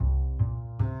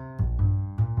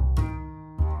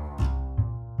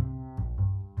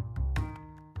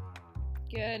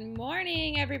Good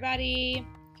morning, everybody.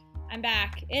 I'm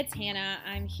back. It's Hannah.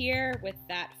 I'm here with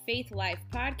that Faith Life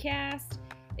podcast.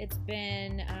 It's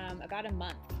been about a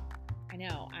month. I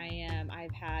know.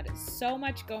 I've had so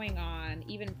much going on,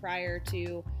 even prior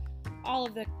to all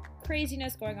of the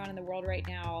craziness going on in the world right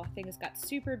now. Things got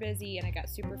super busy and I got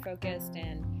super focused,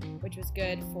 and which was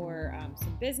good for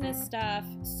some business stuff.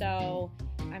 So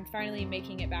I'm finally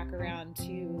making it back around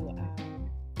to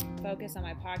focus on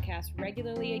my podcast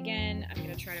regularly again. I'm going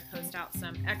to try to post out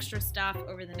some extra stuff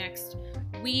over the next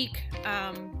week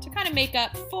to kind of make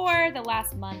up for the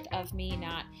last month of me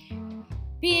not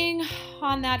being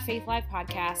on that Faith Life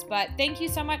podcast. But thank you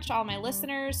so much to all my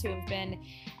listeners who have been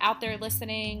out there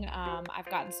listening. I've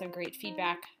gotten some great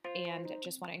feedback and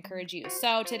just want to encourage you.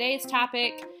 So today's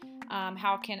topic,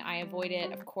 how can I avoid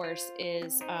it, of course,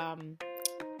 is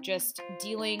just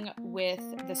dealing with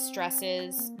the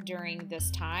stresses during this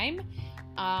time.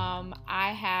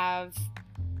 I have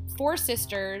 4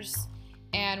 sisters,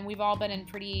 and we've all been in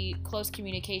pretty close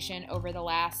communication over the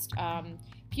last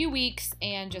few weeks,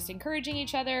 and just encouraging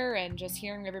each other and just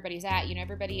hearing where everybody's at. You know,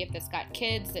 everybody, if that's got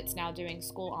kids that's now doing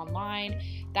school online,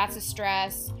 that's a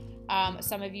stress.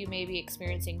 Some of you may be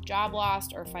experiencing job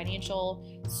loss or financial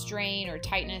strain or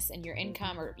tightness in your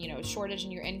income, or, shortage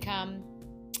in your income.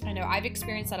 I know I've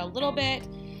experienced that a little bit,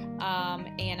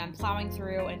 and I'm plowing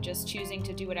through and just choosing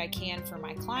to do what I can for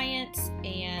my clients.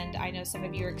 And I know some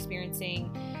of you are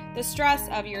experiencing the stress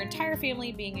of your entire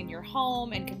family being in your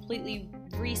home and completely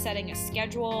resetting a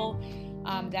schedule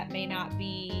that may not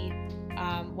be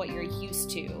what you're used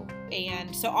to.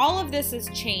 And so all of this is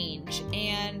change.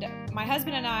 And my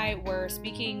husband and I were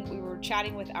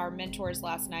chatting with our mentors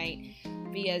last night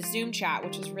via Zoom chat,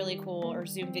 which was really cool, or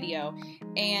Zoom video.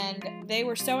 And they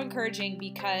were so encouraging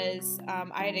because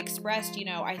I had expressed,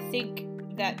 I think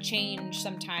that change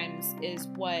sometimes is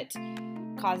what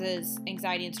causes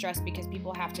anxiety and stress, because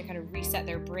people have to kind of reset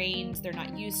their brains. They're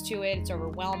not used to it. It's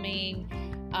overwhelming.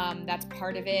 That's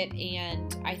part of it.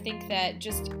 And I think that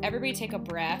just everybody take a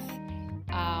breath.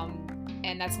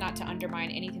 And that's not to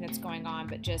undermine anything that's going on,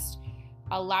 but just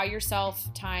allow yourself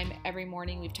time every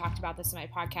morning. We've talked about this in my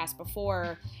podcast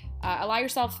before. Allow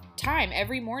yourself time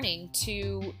every morning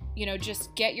to,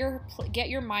 just get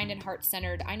your mind and heart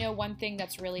centered. I know one thing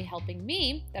that's really helping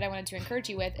me that I wanted to encourage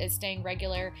you with is staying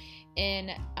regular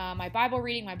in my Bible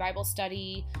reading, my Bible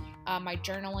study, my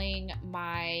journaling,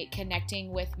 my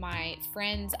connecting with my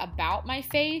friends about my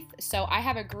faith. So I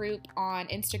have a group on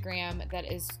Instagram that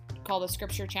is called the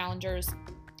Scripture Challengers,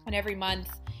 and every month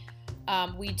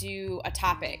we do a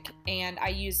topic, and I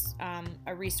use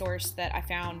a resource that I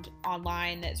found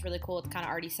online that's really cool. It's kind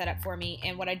of already set up for me.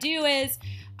 And what I do is,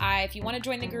 if you want to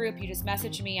join the group, you just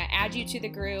message me. I add you to the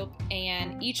group,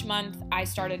 and each month I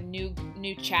start a new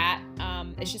chat.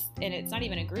 It's not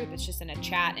even a group. It's just in a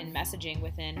chat and messaging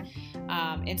within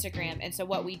Instagram. And so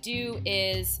what we do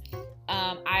is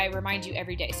I remind you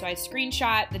every day. So I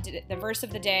screenshot the verse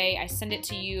of the day, I send it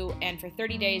to you, and for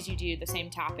 30 days you do the same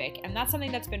topic. And that's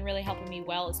something that's been really helping me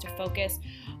well, is to focus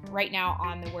right now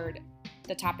on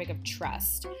the topic of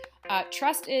trust.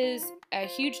 Trust is a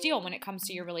huge deal when it comes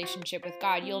to your relationship with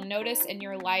God. You'll notice in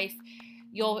your life,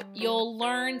 you'll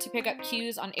learn to pick up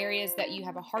cues on areas that you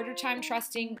have a harder time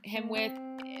trusting Him with,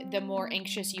 the more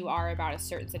anxious you are about a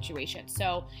certain situation.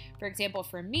 So, for example,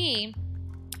 for me,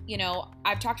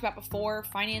 I've talked about before,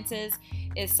 finances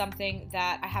is something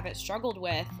that I haven't struggled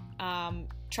with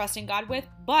trusting God with,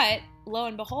 but lo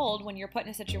and behold, when you're put in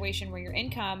a situation where your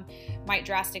income might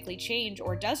drastically change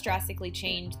or does drastically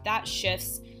change, that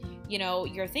shifts,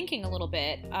 your thinking a little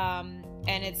bit.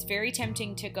 And it's very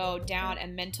tempting to go down a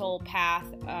mental path.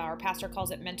 Our pastor calls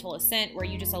it mental ascent, where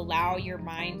you just allow your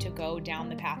mind to go down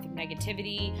the path of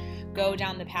negativity, go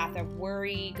down the path of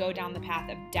worry, go down the path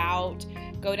of doubt,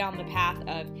 go down the path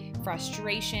of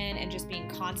frustration, and just being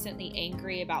constantly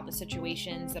angry about the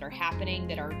situations that are happening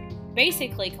that are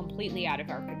basically completely out of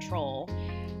our control,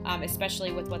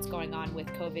 especially with what's going on with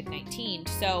COVID-19.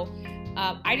 So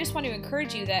I just want to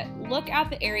encourage you that look at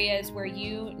the areas where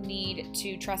you need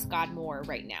to trust God more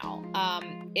right now.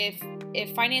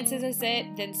 If finances is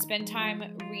it, then spend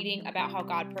time reading about how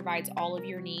God provides all of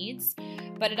your needs.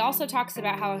 But it also talks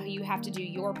about how you have to do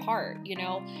your part.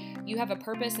 You have a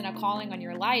purpose and a calling on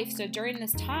your life. So during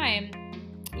this time,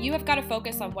 you have got to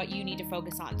focus on what you need to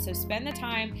focus on. So spend the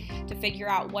time to figure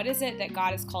out, what is it that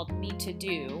God has called me to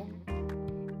do?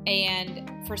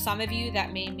 And for some of you,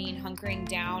 that may mean hunkering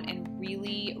down and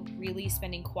really, really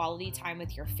spending quality time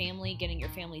with your family, getting your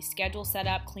family schedule set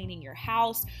up, cleaning your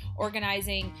house,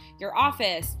 organizing your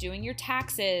office, doing your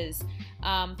taxes.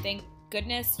 Thank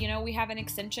goodness, we have an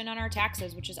extension on our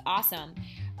taxes, which is awesome.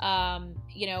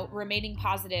 remaining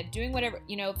positive, doing whatever,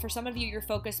 for some of you, your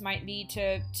focus might be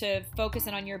to focus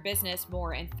in on your business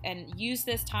more and use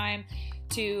this time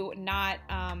to not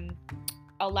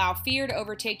allow fear to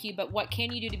overtake you, but what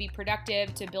can you do to be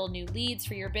productive, to build new leads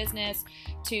for your business,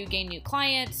 to gain new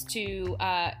clients,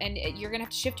 and you're going to have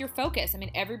to shift your focus. I mean,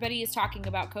 everybody is talking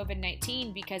about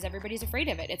COVID-19 because everybody's afraid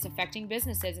of it. It's affecting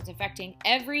businesses. It's affecting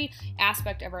every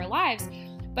aspect of our lives.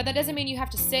 But that doesn't mean you have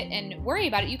to sit and worry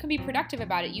about it. You can be productive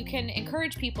about it. You can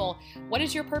encourage people. What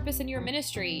is your purpose in your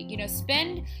ministry?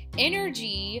 Spend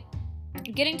energy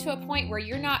getting to a point where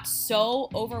you're not so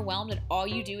overwhelmed and all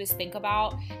you do is think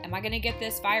about, am I going to get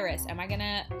this virus? Am I going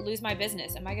to lose my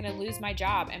business? Am I going to lose my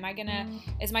job?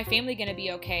 Is my family going to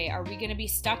be okay? Are we going to be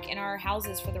stuck in our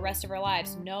houses for the rest of our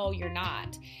lives? No, you're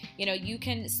not. You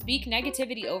can speak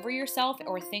negativity over yourself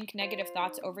or think negative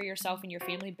thoughts over yourself and your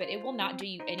family, but it will not do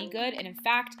you any good. And in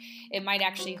fact, it might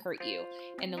actually hurt you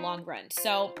in the long run.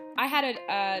 So I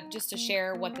had just to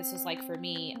share what this was like for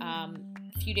me.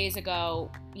 Few days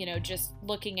ago, just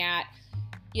looking at,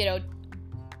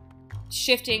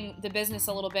 shifting the business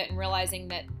a little bit and realizing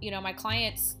that, my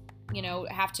clients,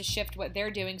 have to shift what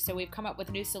they're doing. So we've come up with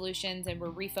new solutions and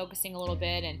we're refocusing a little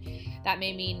bit. And that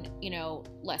may mean,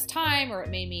 less time, or it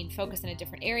may mean focus in a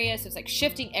different area. So it's like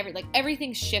shifting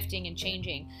everything's shifting and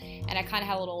changing. And I kind of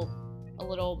had a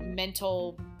little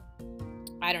mental,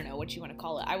 I don't know what you want to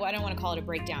call it. I don't want to call it a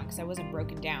breakdown because I wasn't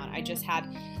broken down. I just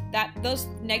had those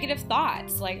negative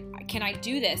thoughts like, can I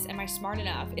do this? Am I smart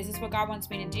enough? Is this what God wants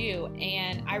me to do?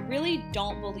 And I really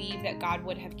don't believe that God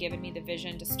would have given me the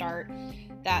vision to start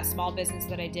that small business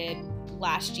that I did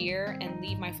last year and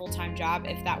leave my full-time job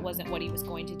if that wasn't what he was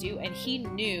going to do. And he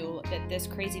knew that this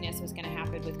craziness was going to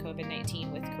happen with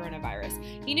COVID-19, with coronavirus.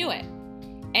 He knew it.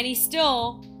 And he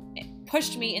still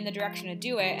pushed me in the direction to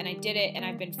do it, and I did it, and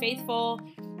I've been faithful.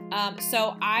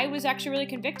 So I was actually really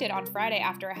convicted on Friday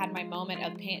after I had my moment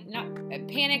of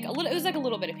panic. It was like a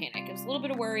little bit of panic. It was a little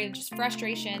bit of worry, just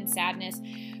frustration, sadness,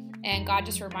 and God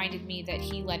just reminded me that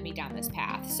he led me down this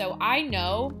path. So I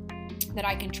know that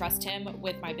I can trust him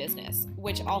with my business,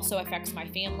 which also affects my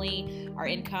family, our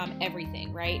income,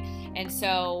 everything, right? And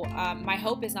so my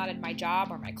hope is not in my job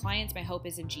or my clients. My hope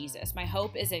is in Jesus. My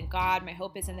hope is in God. My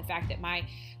hope is in the fact that my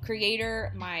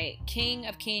Creator, my King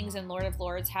of Kings and Lord of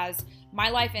Lords, has my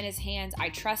life in his hands. I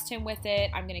trust him with it.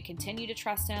 I'm going to continue to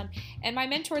trust him. And my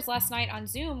mentors last night on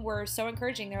Zoom were so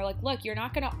encouraging. They're like, look, you're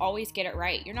not going to always get it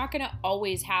right. You're not going to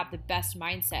always have the best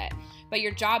mindset, but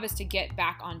your job is to get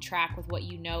back on track with what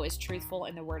you know is truthful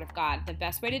in the Word of God. The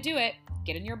best way to do it,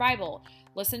 get in your Bible,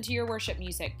 listen to your worship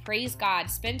music, praise God,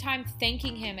 spend time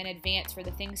thanking him in advance for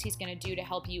the things he's going to do to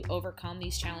help you overcome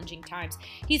these challenging times.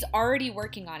 He's already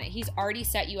working on it. He's already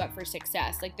set you up for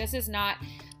success.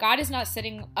 God is not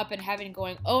sitting up in heaven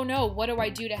going, oh no, what do I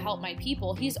do to help my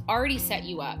people? He's already set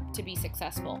you up to be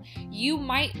successful. You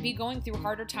might be going through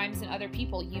harder times than other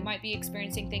people. You might be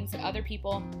experiencing things that other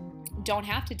people don't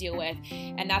have to deal with.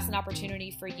 And that's an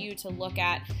opportunity for you to look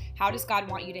at, how does God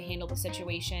want you to handle the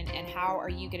situation, and how are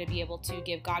you going to be able to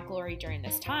give God glory during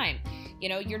this time?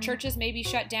 Your churches may be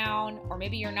shut down, or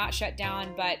maybe you're not shut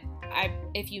down, but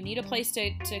if you need a place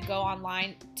to go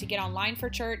online, to get online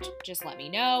for church, just let me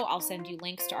know. I'll send you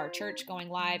links to our church going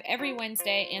live every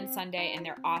Wednesday and Sunday, and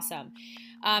they're awesome.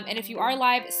 And if you are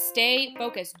live, stay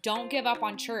focused. Don't give up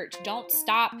on church. Don't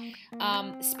stop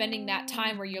spending that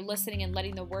time where you're listening and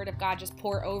letting the Word of God just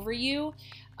pour over you.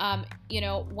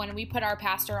 When we put our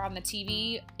pastor on the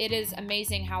TV, it is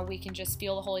amazing how we can just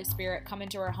feel the Holy Spirit come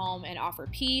into our home and offer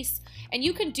peace. And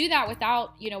you can do that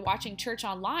without, watching church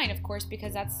online, of course,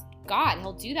 because that's God.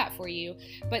 He'll do that for you.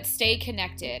 But stay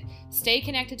connected. Stay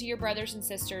connected to your brothers and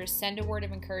sisters. Send a word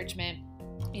of encouragement.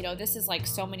 This is like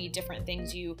so many different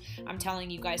things I'm telling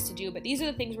you guys to do, but these are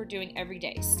the things we're doing every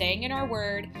day. Staying in our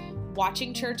word,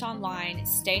 watching church online,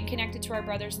 staying connected to our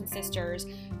brothers and sisters,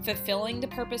 fulfilling the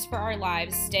purpose for our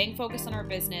lives, staying focused on our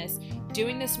business,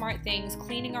 doing the smart things,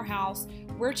 cleaning our house.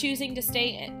 We're choosing to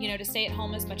stay at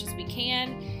home as much as we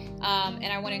can. And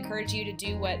I want to encourage you to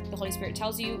do what the Holy Spirit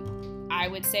tells you. I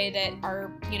would say that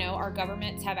our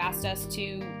governments have asked us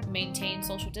to maintain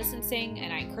social distancing,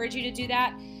 and I encourage you to do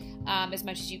that. As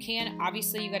much as you can.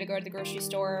 Obviously, you got to go to the grocery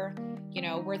store.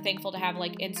 We're thankful to have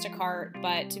like Instacart,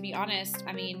 but to be honest,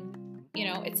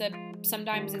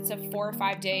 sometimes it's a 4 or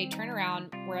 5 day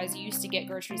turnaround, whereas you used to get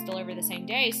groceries delivered the same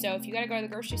day. So if you got to go to the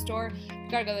grocery store, you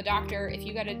got to go to the doctor, if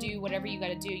you got to do whatever you got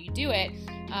to do, you do it.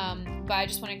 But I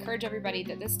just want to encourage everybody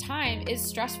that this time is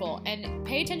stressful, and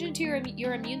pay attention to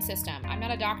your immune system. I'm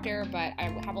not a doctor, but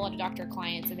I have a lot of doctor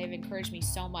clients, and they've encouraged me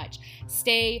so much.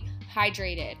 Stay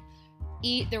hydrated.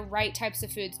 Eat the right types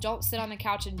of foods. Don't sit on the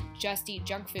couch and just eat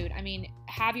junk food. I mean,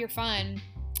 have your fun.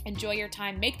 Enjoy your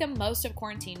time. Make the most of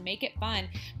quarantine. Make it fun,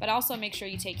 but also make sure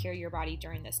you take care of your body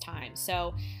during this time.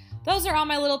 So those are all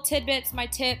my little tidbits, my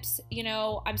tips. You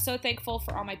know, I'm so thankful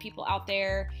for all my people out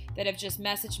there that have just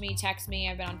messaged me, text me.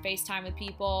 I've been on FaceTime with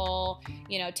people,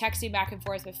 you know, texting back and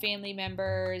forth with family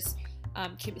members,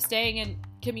 staying in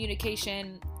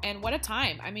communication. And what a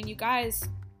time. I mean, you guys,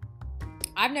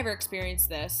 I've never experienced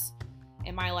this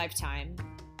in my lifetime.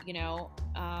 You know,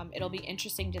 it'll be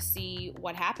interesting to see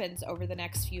what happens over the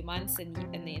next few months and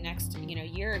in the next, you know,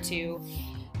 year or two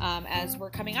as we're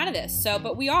coming out of this. So,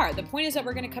 but we are. The point is that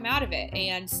we're going to come out of it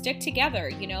and stick together.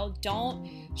 You know, don't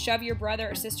shove your brother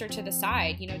or sister to the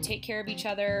side. You know, take care of each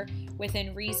other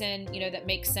within reason, you know, that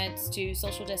makes sense to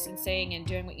social distancing and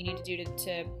doing what you need to do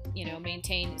to you know,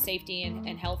 maintain safety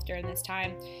and health during this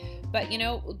time. But, you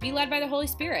know, be led by the Holy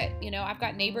Spirit. You know, I've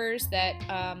got neighbors that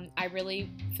I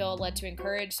really feel led to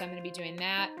encourage, so I'm going to be doing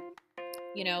that.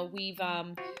 You know,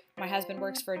 my husband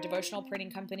works for a devotional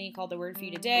printing company called The Word For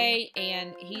You Today,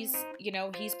 and he's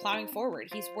plowing forward.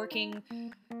 He's working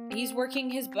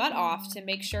his butt off to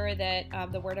make sure that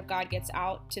the Word of God gets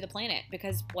out to the planet,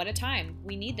 because what a time.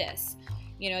 We need this.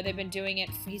 You know, they've been doing it.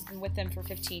 He's been with them for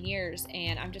 15 years,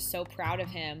 and I'm just so proud of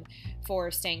him for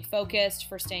staying focused,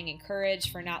 for staying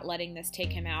encouraged, for not letting this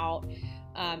take him out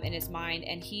in his mind.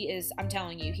 And I'm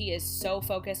telling you, he is so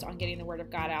focused on getting the Word of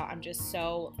God out. I'm just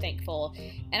so thankful.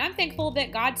 And I'm thankful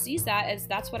that God sees that as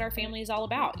that's what our family is all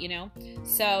about, you know?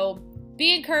 So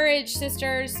be encouraged,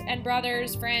 sisters and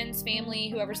brothers, friends, family,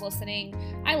 whoever's listening.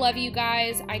 I love you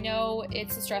guys. I know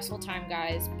it's a stressful time,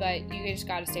 guys, but you just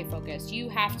got to stay focused. You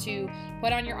have to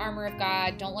put on your armor of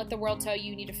God. Don't let the world tell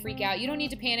you need to freak out. You don't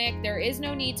need to panic. There is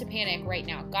no need to panic right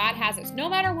now. God has us, no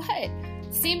matter what.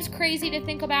 Seems crazy to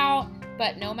think about,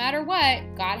 but no matter what,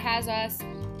 God has us.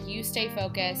 You stay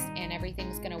focused, and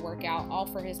everything's going to work out all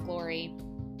for His glory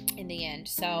in the end.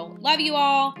 So love you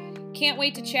all. Can't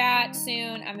wait to chat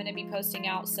soon. I'm going to be posting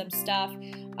out some stuff,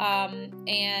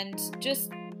 and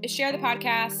just share the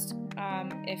podcast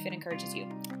if it encourages you.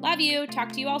 Love you.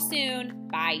 Talk to you all soon.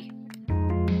 Bye.